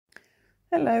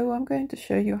Hello, I'm going to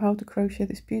show you how to crochet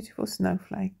this beautiful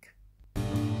snowflake.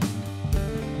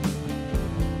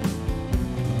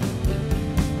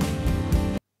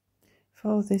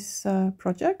 For this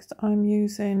project I'm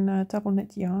using double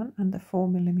knit yarn and a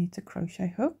 4mm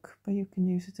crochet hook, but you can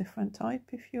use a different type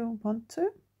if you want to.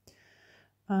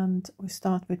 And we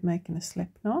start with making a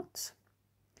slip knot,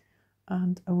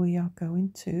 and we are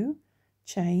going to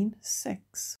chain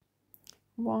 6.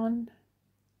 1,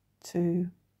 2,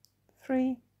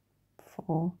 3,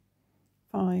 4,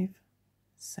 5,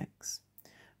 6.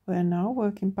 We're now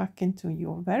working back into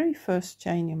your very first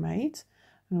chain you made,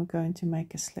 and we're going to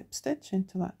make a slip stitch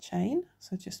into that chain.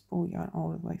 So just pull yarn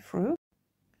all the way through.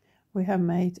 We have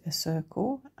made a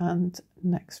circle, and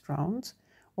next round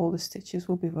all the stitches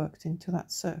will be worked into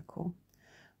that circle.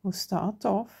 We'll start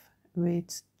off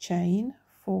with chain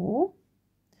 4,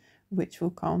 which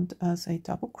will count as a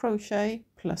double crochet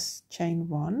plus chain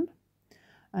 1,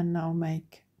 and now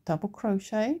make double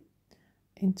crochet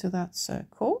into that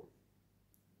circle.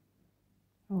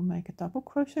 We'll make a double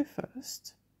crochet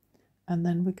first, and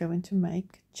then we're going to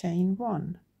make chain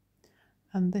 1,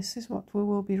 and this is what we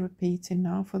will be repeating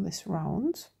now for this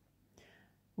round.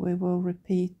 We will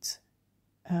repeat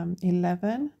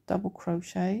 11 double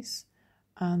crochets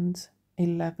and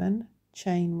 11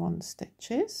 chain 1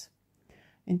 stitches.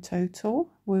 In total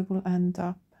we will end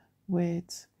up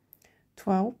with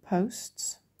 12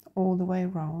 posts all the way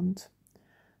around.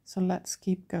 So let's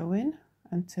keep going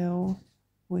until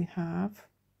we have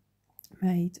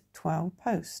made 12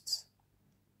 posts.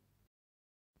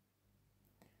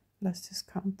 Let's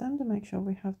just count them to make sure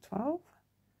we have 12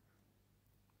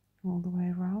 all the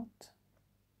way around.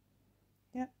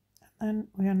 Yep, and then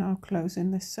we are now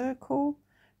closing this circle,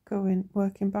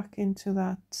 working back into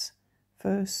that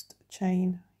first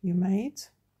chain you made.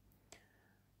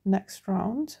 Next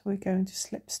round we're going to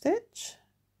slip stitch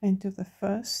into the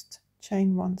first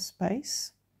chain 1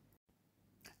 space,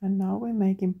 and now we're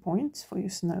making points for your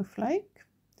snowflake.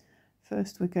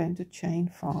 First we're going to chain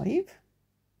 5,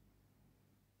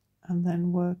 and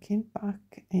then working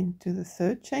back into the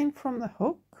third chain from the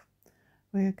hook,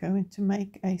 we are going to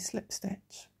make a slip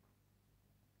stitch,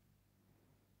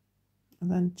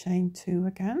 and then chain 2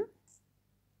 again,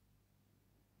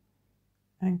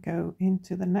 and go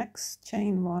into the next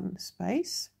chain 1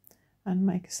 space and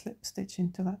make a slip stitch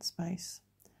into that space.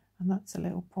 And that's a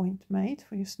little point made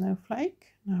for your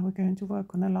snowflake. Now we're going to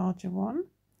work on a larger one.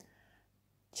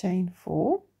 Chain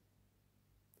 4,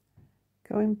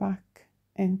 going back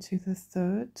into the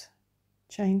third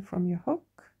chain from your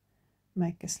hook,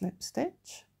 make a slip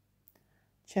stitch,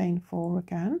 chain 4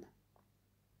 again,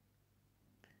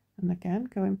 and again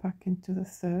going back into the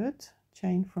third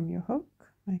chain from your hook,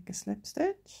 make a slip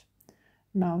stitch.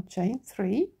 Now chain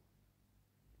 3,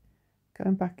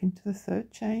 going back into the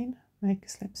third chain, make a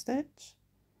slip stitch,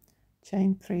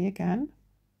 chain 3 again,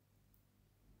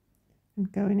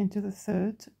 and going into the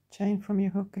third chain from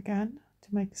your hook again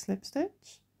to make a slip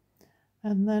stitch.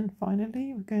 And then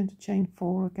finally we're going to chain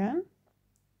 4 again,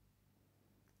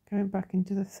 going back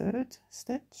into the third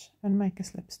stitch and make a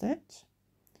slip stitch.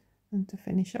 And to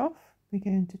finish off we're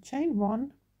going to chain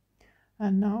 1,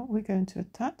 and now we're going to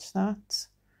attach that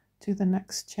to the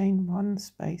next chain 1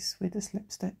 space with a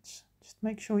slip stitch. Just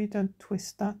make sure you don't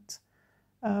twist that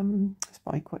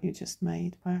spike what you just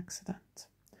made by accident.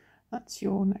 That's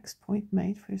your next point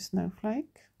made for your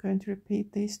snowflake. I'm going to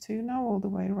repeat these two now all the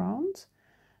way around.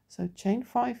 So chain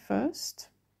 5 first,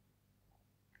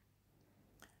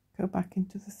 go back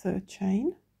into the third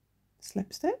chain,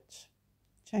 slip stitch,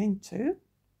 chain 2,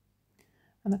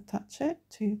 and attach it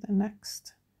to the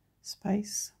next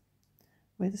space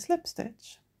with a slip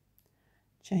stitch,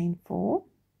 chain 4,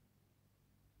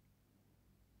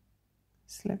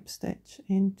 slip stitch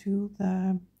into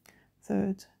the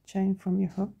third chain from your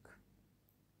hook,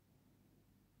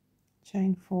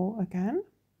 chain 4 again,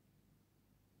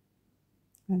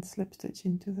 and slip stitch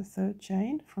into the third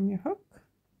chain from your hook,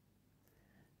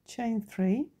 chain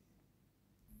 3,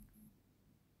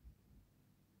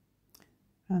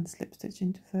 and slip stitch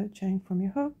into third chain from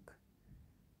your hook,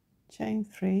 chain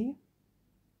 3,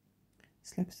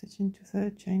 slip stitch into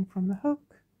third chain from the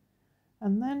hook,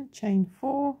 and then chain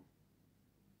 4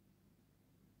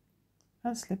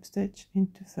 and slip stitch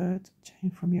into third chain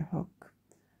from your hook.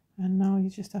 And now you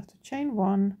just have to chain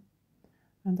 1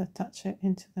 and attach it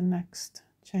into the next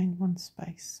chain 1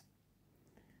 space,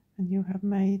 and you have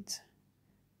made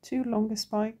 2 longer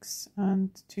spikes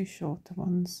and 2 shorter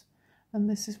ones, and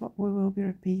this is what we will be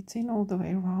repeating all the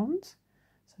way around.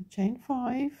 So chain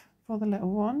 5 for the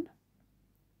little one,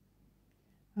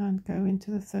 and go into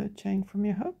the third chain from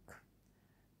your hook,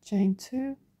 chain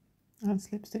 2, and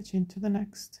slip stitch into the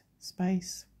next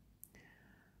space,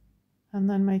 and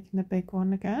then making a big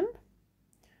one again,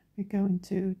 we go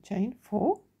into chain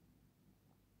 4,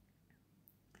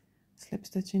 slip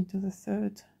stitch into the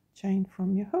 3rd chain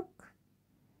from your hook,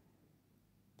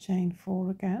 chain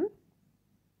 4 again,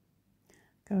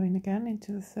 going again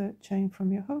into the 3rd chain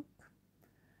from your hook,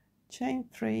 chain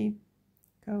 3,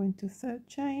 go into 3rd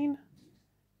chain,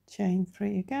 chain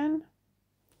 3 again,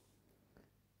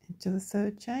 into the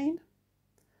 3rd chain,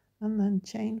 and then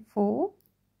chain 4,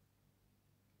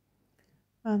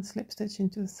 and slip stitch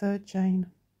into the 3rd chain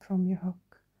from your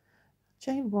hook,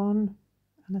 chain 1,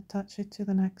 and attach it to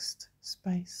the next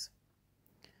space,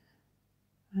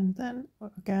 and then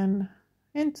again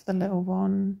into the little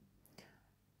one,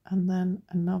 and then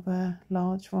another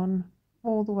large one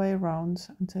all the way around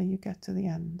until you get to the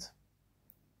end.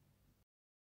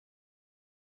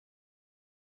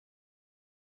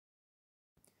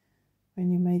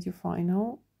 When you made your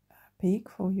final peak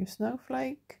for your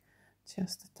snowflake,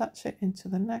 just attach it into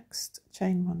the next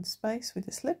chain 1 space with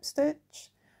a slip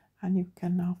stitch, and you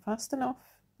can now fasten off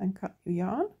and cut your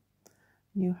yarn.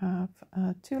 You have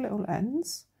 2 little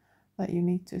ends that you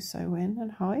need to sew in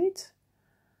and hide.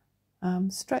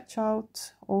 Stretch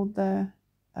out all the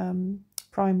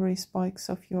primary spikes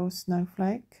of your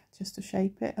snowflake just to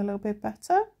shape it a little bit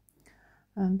better,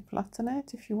 and flatten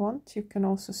it if you want. You can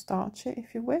also starch it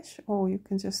if you wish, or you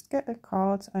can just get a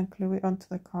card and glue it onto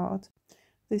the card.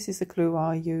 This is the glue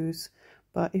I use,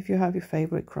 but if you have your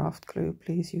favourite craft glue,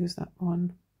 please use that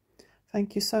one.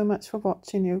 Thank you so much for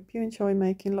watching. I hope you enjoy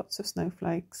making lots of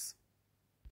snowflakes.